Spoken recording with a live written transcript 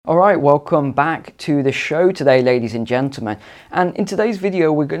Alright, welcome back to the show today, ladies and gentlemen. And in today's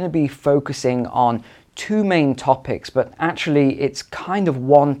video, we're going to be focusing on two main topics, but actually it's kind of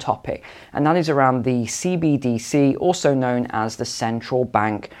one topic, and that is around the CBDC, also known as the central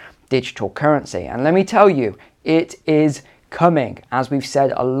bank digital currency. And let me tell you, it is coming. As we've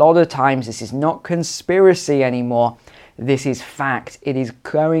said a lot of times, this is not conspiracy anymore. This is fact. It is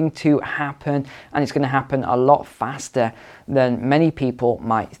going to happen, and it's going to happen a lot faster than many people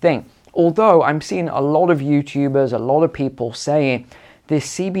might think. Although I'm seeing a lot of YouTubers, a lot of people saying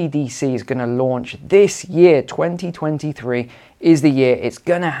this CBDC is going to launch this year, 2023 is the year it's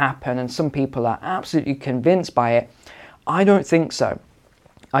going to happen, and some people are absolutely convinced by it. I don't think so.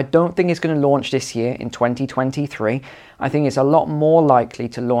 I don't think it's going to launch this year in 2023. I think it's a lot more likely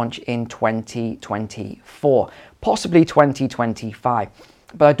to launch in 2024, possibly 2025.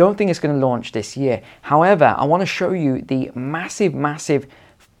 But I don't think it's going to launch this year. However, I want to show you the massive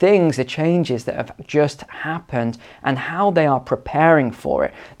things, the changes that have just happened and how they are preparing for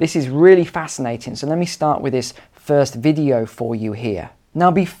it. This is really fascinating. So let me start with this first video for you here.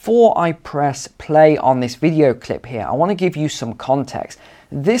 Now, before I press play on this video clip here, I want to give you some context.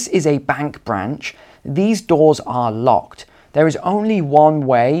 This is a bank branch. These doors are locked. There is only one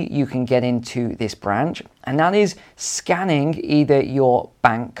way you can get into this branch, and that is scanning either your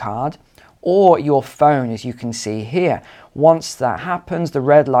bank card or your phone, as you can see here. Once that happens, the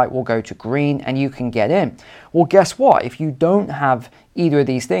red light will go to green and you can get in. Well, guess what? If you don't have either of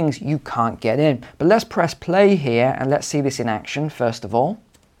these things, you can't get in. But let's press play here and let's see this in action first of all.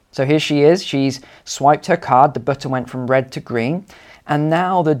 So here she is. She's swiped her card. The button went from red to green. And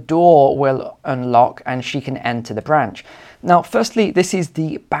now the door will unlock and she can enter the branch. Now, firstly, this is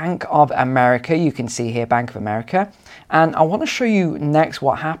the Bank of America. You can see here, Bank of America. And I want to show you next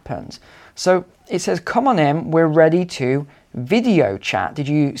what happens. So it says, come on in, we're ready to video chat. Did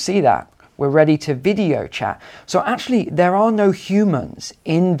you see that? We're ready to video chat. So actually, there are no humans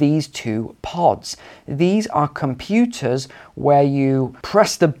in these two pods. These are computers where you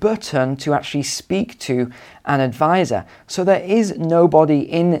press the button to actually speak to an advisor. So there is nobody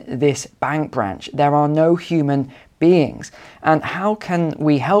in this bank branch. There are no human beings. And how can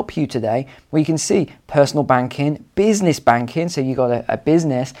we help you today? Well, you can see personal banking, business banking. So you got a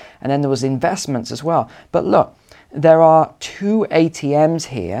business, and then there was investments as well. But look, there are two ATMs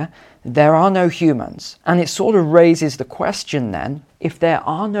here. There are no humans. And it sort of raises the question then, if there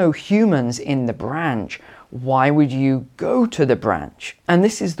are no humans in the branch, why would you go to the branch? And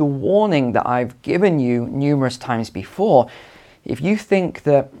this is the warning that I've given you numerous times before. If you think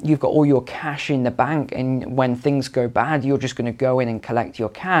that you've got all your cash in the bank and when things go bad, you're just going to go in and collect your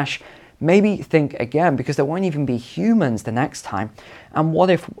cash, maybe think again, because there won't even be humans the next time. And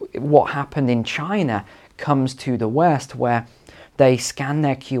what if what happened in China comes to the West, where they scan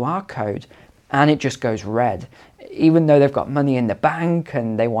their QR code and it just goes red? Even though they've got money in the bank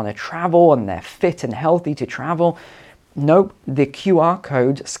and they want to travel and they're fit and healthy to travel, nope, the QR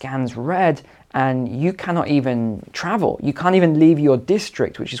code scans red and you cannot even travel. You can't even leave your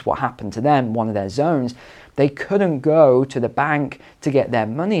district, which is what happened to them, one of their zones. They couldn't go to the bank to get their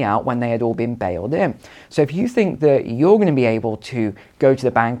money out when they had all been bailed in. So if you think that you're going to be able to go to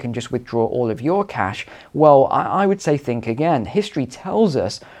the bank and just withdraw all of your cash, well, I would say think again. History tells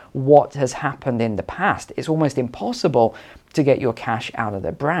us what has happened in the past. It's almost impossible to get your cash out of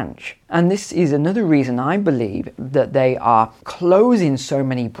the branch. And this is another reason I believe that they are closing so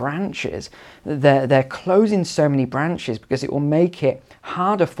many branches. They're closing so many branches because it will make it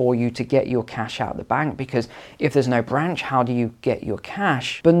harder for you to get your cash out of the bank, because if there's no branch, how do you get your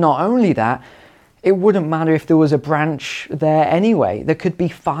cash? But not only that, it wouldn't matter if there was a branch there anyway. There could be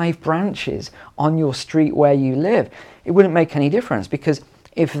 5 branches on your street where you live. It wouldn't make any difference, because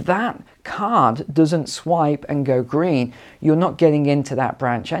if that card doesn't swipe and go green, you're not getting into that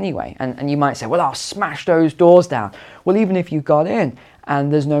branch anyway. And you might say, well, I'll smash those doors down. Well, even if you got in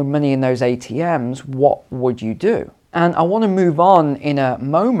and there's no money in those ATMs, what would you do? And I want to move on in a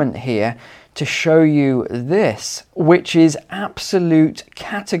moment here to show you this, which is absolute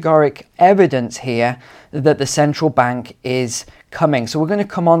categoric evidence here that the central bank is coming. So we're going to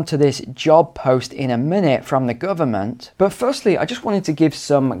come on to this job post in a minute from the government. But firstly, I just wanted to give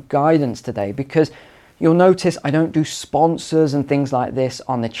some guidance today, because you'll notice I don't do sponsors and things like this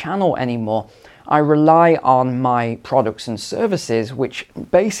on the channel anymore. I rely on my products and services, which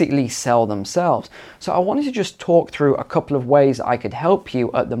basically sell themselves. So I wanted to just talk through a couple of ways I could help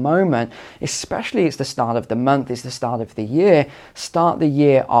you at the moment, especially it's the start of the month, it's the start of the year. Start the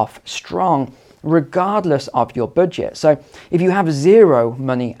year off strong. regardless of your budget. So if you have zero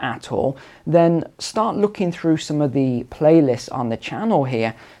money at all, then start looking through some of the playlists on the channel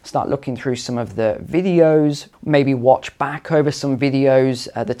here. Start looking through some of the videos, maybe watch back over some videos.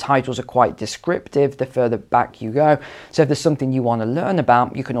 The titles are quite descriptive the further back you go. So if there's something you want to learn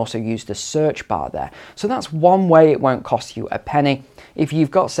about, you can also use the search bar there. So that's one way it won't cost you a penny. If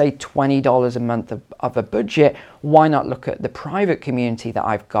you've got, say, $20 a month of a budget, why not look at the private community that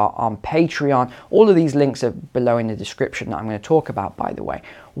I've got on Patreon? All of these links are below in the description that I'm going to talk about, by the way.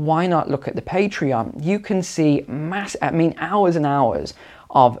 Why not look at the Patreon? You can see hours and hours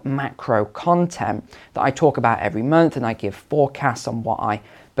of macro content that I talk about every month, and I give forecasts on what I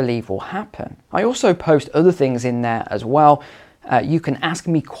believe will happen. I also post other things in there as well. You can ask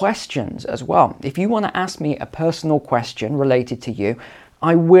me questions as well. If you want to ask me a personal question related to you,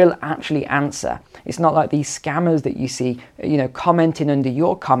 I will actually answer. It's not like these scammers that you see, commenting under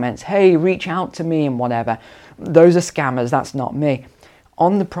your comments, hey, reach out to me and whatever. Those are scammers, that's not me.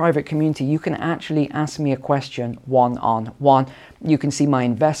 On the private community, you can actually ask me a question one-on-one. You can see my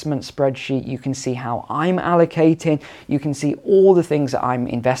investment spreadsheet. You can see how I'm allocating. You can see all the things that I'm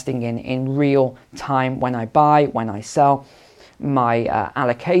investing in real time, when I buy, when I sell. My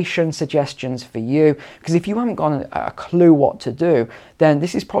allocation suggestions for you, because if you haven't got a clue what to do, then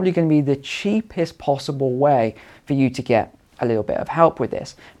this is probably going to be the cheapest possible way for you to get a little bit of help with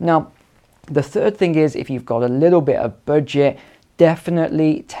this. Now, the third thing is, if you've got a little bit of budget,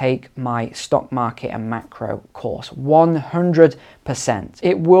 definitely take my stock market and macro course. 100%.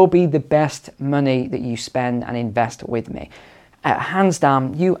 It will be the best money that you spend and invest with me. Hands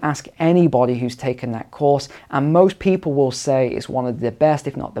down, you ask anybody who's taken that course, and most people will say it's one of the best,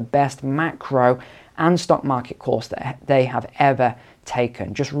 if not the best, macro and stock market course that they have ever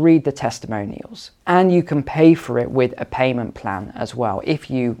taken. Just read the testimonials. And you can pay for it with a payment plan as well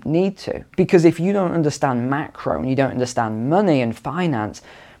if you need to. Because if you don't understand macro and you don't understand money and finance,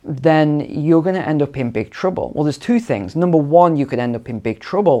 then you're going to end up in big trouble. Well, there's two things. Number one, you could end up in big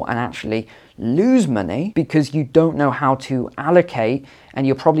trouble and actually lose money because you don't know how to allocate, and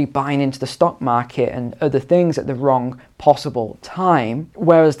you're probably buying into the stock market and other things at the wrong possible time.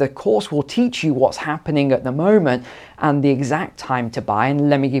 Whereas the course will teach you what's happening at the moment and the exact time to buy. And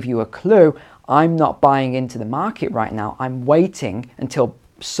let me give you a clue. I'm not buying into the market right now. I'm waiting until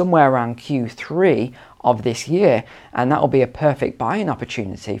somewhere around Q3 of this year, and that will be a perfect buying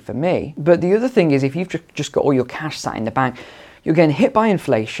opportunity for me. But the other thing is, if you've just got all your cash sat in the bank, you're getting hit by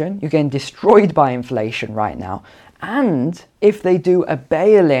inflation, you're getting destroyed by inflation right now. And if they do a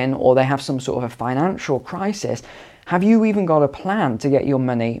bail-in or they have some sort of a financial crisis, have you even got a plan to get your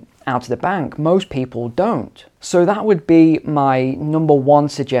money out of the bank? Most people don't. So that would be my number one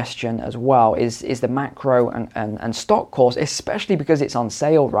suggestion as well, is the macro and stock course, especially because it's on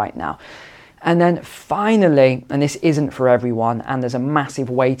sale right now. And then finally, and this isn't for everyone, and there's a massive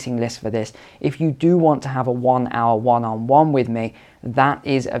waiting list for this, if you do want to have a 1 hour one-on-one with me, that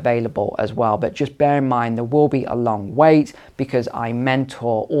is available as well. But just bear in mind, there will be a long wait because I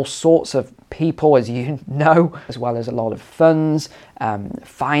mentor all sorts of people, as you know, as well as a lot of funds,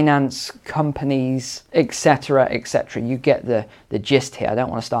 finance companies, etc., etc. You get the gist here. I don't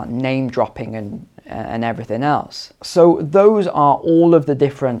want to start name dropping and everything else. So those are all of the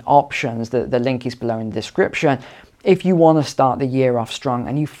different options. The link is below in the description. If you want to start the year off strong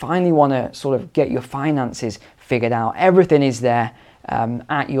and you finally want to sort of get your finances figured out, everything is there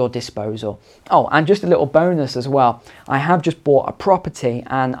at your disposal. Oh, and just a little bonus as well. I have just bought a property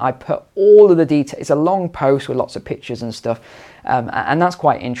and I put all of the details. It's a long post with lots of pictures and stuff. And that's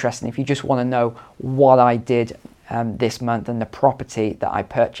quite interesting if you just want to know what I did this month and the property that I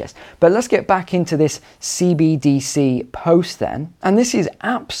purchased. But let's get back into this CBDC post then. And this is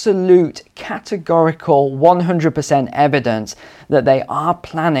absolute categorical 100% evidence that they are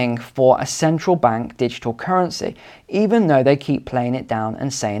planning for a central bank digital currency, even though they keep playing it down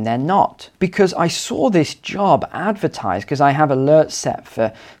and saying they're not. Because I saw this job advertised, because I have alerts set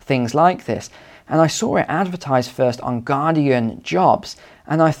for things like this, and I saw it advertised first on Guardian Jobs,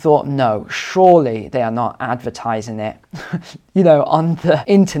 and I thought, no, surely they are not advertising it, on the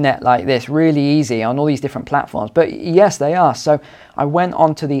internet like this, really easy on all these different platforms. But yes, they are. So I went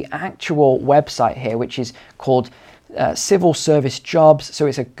onto the actual website here, which is called Civil Service Jobs. So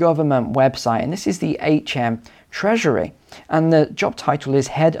it's a government website, and this is the HM Treasury. And the job title is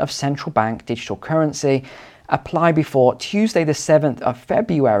Head of Central Bank Digital Currency. Apply before Tuesday the 7th of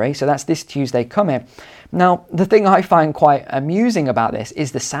February, so that's this Tuesday coming. Now, the thing I find quite amusing about this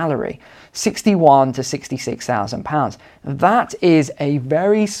is the salary, £61,000 to £66,000. That is a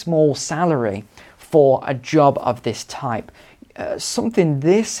very small salary for a job of this type. something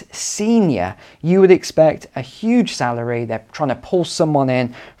this senior, you would expect a huge salary. They're trying to pull someone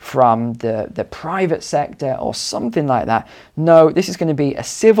in from the private sector or something like that. No, this is going to be a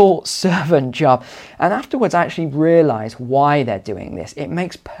civil servant job. And afterwards, I actually realized why they're doing this. It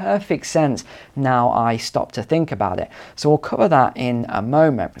makes perfect sense now I stop to think about it. So we'll cover that in a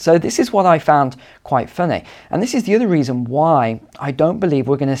moment. So this is what I found quite funny. And this is the other reason why I don't believe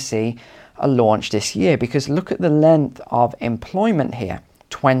we're going to see a launch this year, because look at the length of employment here,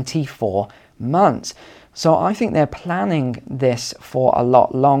 24 months. So I think they're planning this for a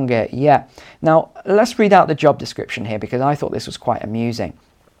lot longer yet. Now, let's read out the job description here, because I thought this was quite amusing.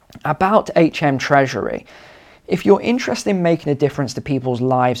 About HM Treasury. If you're interested in making a difference to people's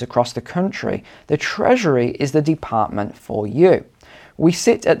lives across the country, the Treasury is the department for you. We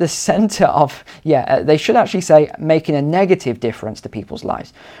sit at the center of, they should actually say making a negative difference to people's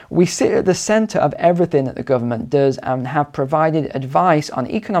lives. We sit at the center of everything that the government does and have provided advice on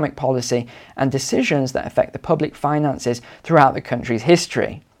economic policy and decisions that affect the public finances throughout the country's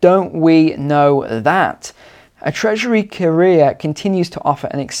history. Don't we know that? A Treasury career continues to offer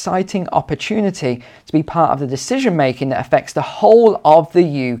an exciting opportunity to be part of the decision making that affects the whole of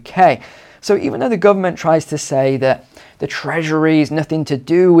the UK. So even though the government tries to say that the Treasury has nothing to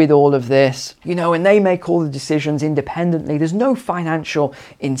do with all of this, and they make all the decisions independently, there's no financial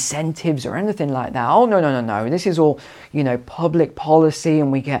incentives or anything like that. Oh, no. This is all, public policy,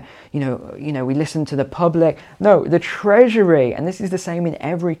 and we get, we listen to the public. No, the Treasury, and this is the same in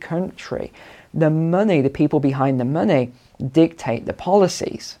every country, the money, the people behind the money, dictate the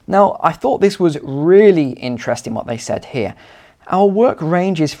policies. Now, I thought this was really interesting what they said here. Our work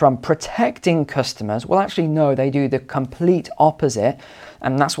ranges from protecting customers. Well, actually, no, they do the complete opposite.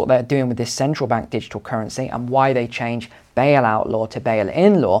 And that's what they're doing with this central bank digital currency and why they change bailout law to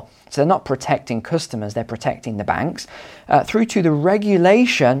bail-in law. So they're not protecting customers, they're protecting the banks. Through to the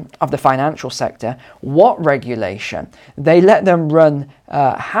regulation of the financial sector. What regulation? They let them run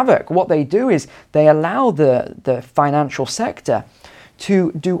havoc. What they do is they allow the financial sector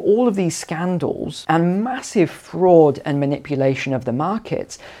to do all of these scandals and massive fraud and manipulation of the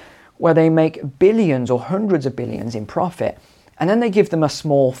markets, where they make billions or hundreds of billions in profit, and then they give them a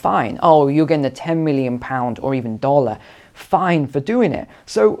small fine. Oh, you're getting a £10 million or even dollar fine for doing it.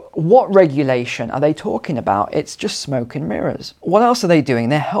 So what regulation are they talking about? It's just smoke and mirrors. What else are they doing?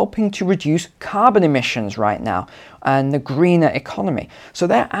 They're helping to reduce carbon emissions right now and the greener economy. So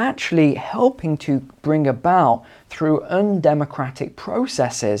they're actually helping to bring about, through undemocratic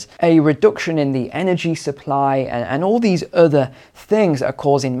processes, a reduction in the energy supply and all these other things that are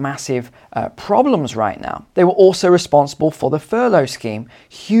causing massive problems right now. They were also responsible for the furlough scheme,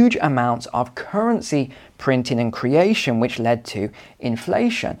 huge amounts of currency printing and creation, which led to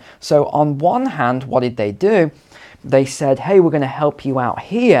inflation. So on one hand, what did they do? They said, hey, we're going to help you out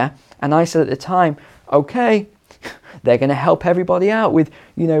here. And I said at the time, okay, they're going to help everybody out with,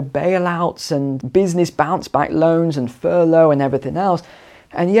 bailouts and business bounce back loans and furlough and everything else.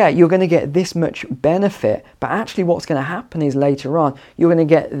 And you're going to get this much benefit, but actually what's going to happen is later on, you're going to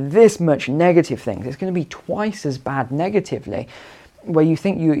get this much negative things. It's going to be twice as bad negatively, where you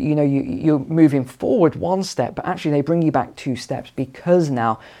think you're moving forward one step, but actually they bring you back 2 steps because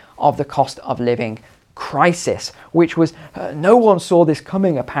now of the cost of living crisis, which was no one saw this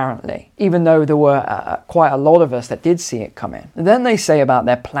coming apparently, even though there were quite a lot of us that did see it coming. And then they say about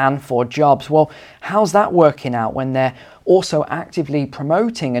their plan for jobs. Well, how's that working out when they're also actively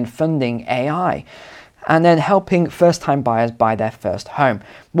promoting and funding AI and then helping first-time buyers buy their first home?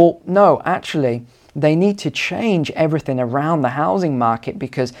 Well, no, actually, they need to change everything around the housing market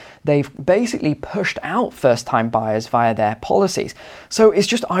because they've basically pushed out first-time buyers via their policies. So it's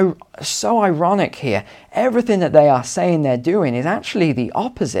just so ironic here. Everything that they are saying they're doing is actually the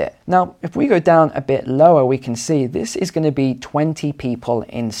opposite. Now, if we go down a bit lower, we can see this is going to be 20 people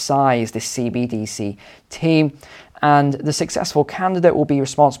in size, this CBDC team. And the successful candidate will be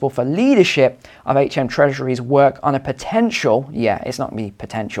responsible for leadership of HM Treasury's work on a potential, it's not me,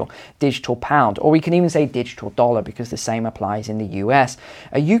 potential, digital pound, or we can even say digital dollar because the same applies in the US,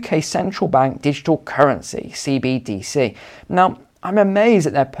 a UK central bank digital currency, CBDC. Now, I'm amazed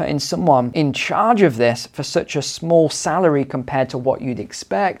that they're putting someone in charge of this for such a small salary compared to what you'd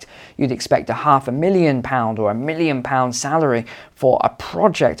expect. You'd expect a £500,000 or £1 million salary for a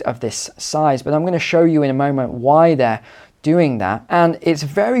project of this size. But I'm going to show you in a moment why they're doing that. And it's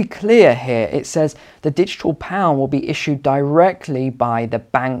very clear here. It says the digital pound will be issued directly by the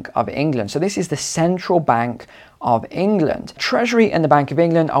Bank of England. So this is the central bank of England. Treasury and the Bank of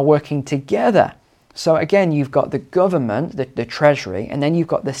England are working together. So again, you've got the government, the Treasury, and then you've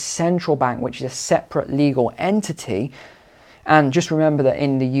got the central bank, which is a separate legal entity. And just remember that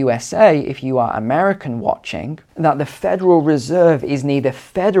in the USA, if you are American watching, that the Federal Reserve is neither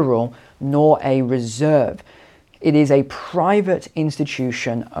federal nor a reserve. It is a private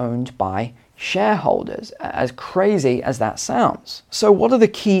institution owned by shareholders, as crazy as that sounds. So what are the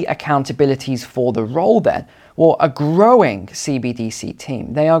key accountabilities for the role then? Well, a growing CBDC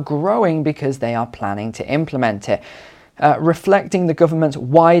team. They are growing because they are planning to implement it. Reflecting the government's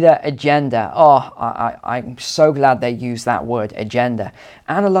wider agenda. I'm so glad they use that word, agenda.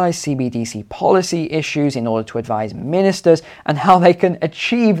 Analyze CBDC policy issues in order to advise ministers and how they can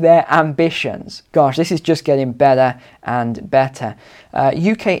achieve their ambitions. Gosh, this is just getting better and better.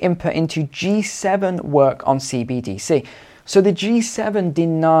 UK input into G7 work on CBDC. So the G7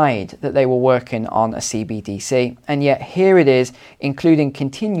 denied that they were working on a CBDC, and yet here it is, including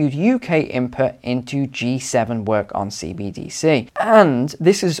continued UK input into G7 work on CBDC. And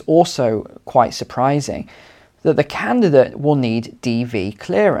this is also quite surprising, that the candidate will need DV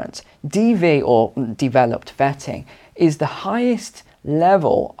clearance. DV, or developed vetting, is the highest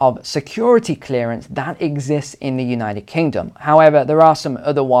level of security clearance that exists in the United Kingdom. However, there are some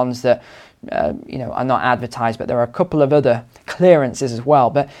other ones that are not advertised, but there are a couple of other clearances as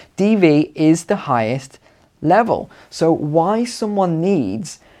well. But DV is the highest level. So why someone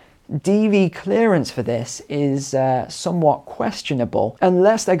needs DV clearance for this is somewhat questionable,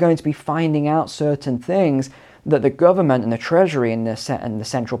 unless they're going to be finding out certain things that the government and the Treasury and the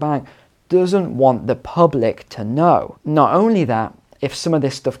central bank doesn't want the public to know. Not only that, if some of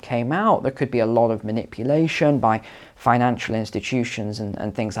this stuff came out, there could be a lot of manipulation by financial institutions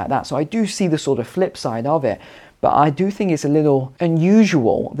and things like that. So I do see the sort of flip side of it, but I do think it's a little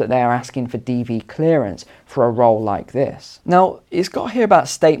unusual that they are asking for DV clearance for a role like this. Now, it's got here about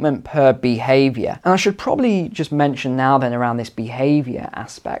statement per behavior, and I should probably just mention now then around this behavior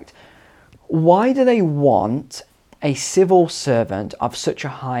aspect. Why do they want a civil servant of such a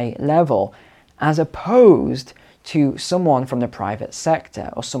high level as opposed to someone from the private sector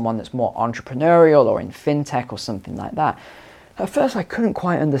or someone that's more entrepreneurial or in fintech or something like that? At first I couldn't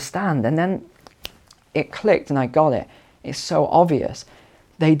quite understand, and then it clicked and I got it. It's so obvious.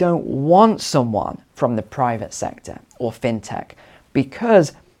 They don't want someone from the private sector or fintech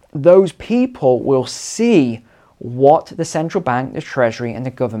because those people will see what the central bank, the Treasury and the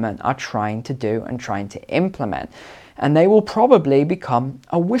government are trying to do and trying to implement. And they will probably become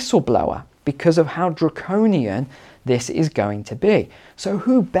a whistleblower because of how draconian this is going to be. So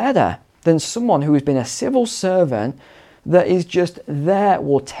who better than someone who has been a civil servant that is just there,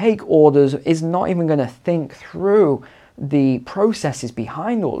 will take orders, is not even going to think through the processes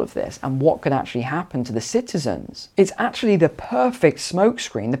behind all of this and what could actually happen to the citizens. It's actually the perfect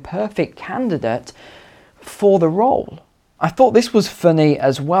smokescreen, the perfect candidate for the role. I thought this was funny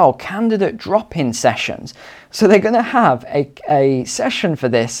as well, candidate drop-in sessions. So they're going to have a session for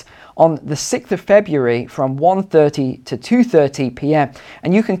this on the 6th of February from 1:30 to 2:30 p.m.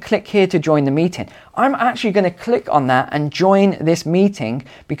 and you can click here to join the meeting. I'm actually going to click on that and join this meeting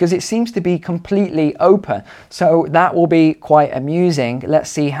because it seems to be completely open. So that will be quite amusing. Let's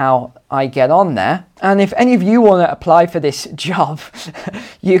see how I get on there. And if any of you want to apply for this job,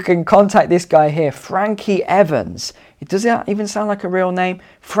 you can contact this guy here, Frankie Evans. Does that even sound like a real name?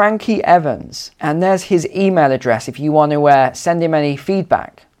 Frankie Evans. And there's his email address if you want to send him any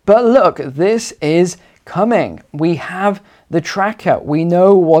feedback. But look, this is coming. We have the tracker. We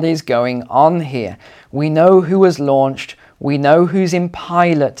know what is going on here. We know who has launched. We know who's in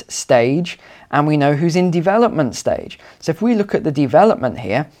pilot stage. And we know who's in development stage. So if we look at the development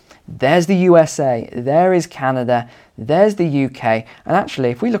here, there's the USA, there is Canada, there's the UK. And actually,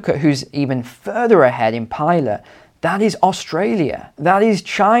 if we look at who's even further ahead in pilot, that is Australia, that is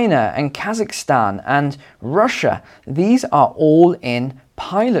China and Kazakhstan and Russia. These are all in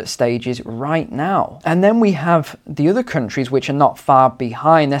pilot stages right now. And then we have the other countries which are not far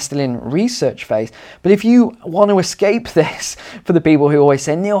behind, they're still in research phase. But if you want to escape this, for the people who always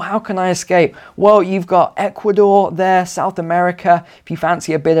say, Neil, how can I escape? Well, you've got Ecuador there, South America, if you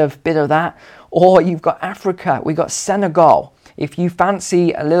fancy a bit of that, or you've got Africa, we've got Senegal. If you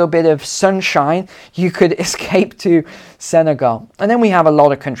fancy a little bit of sunshine, you could escape to Senegal. And then we have a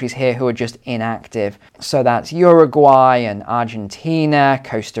lot of countries here who are just inactive. So that's Uruguay and Argentina,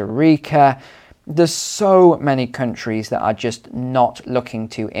 Costa Rica. There's so many countries that are just not looking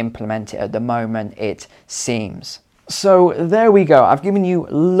to implement it at the moment, it seems. So there we go. I've given you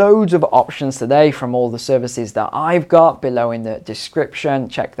loads of options today from all the services that I've got below in the description.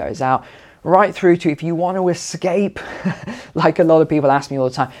 Check those out. right through to if you want to escape, like a lot of people ask me all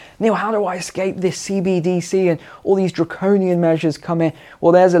the time, Neil, how do I escape this CBDC and all these draconian measures come in?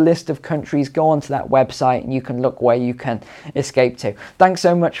 Well, there's a list of countries. Go onto that website and you can look where you can escape to. Thanks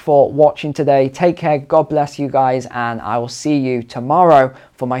so much for watching today. Take care. God bless you guys, and I will see you tomorrow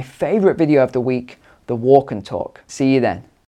for my favorite video of the week, the walk and talk. See you then.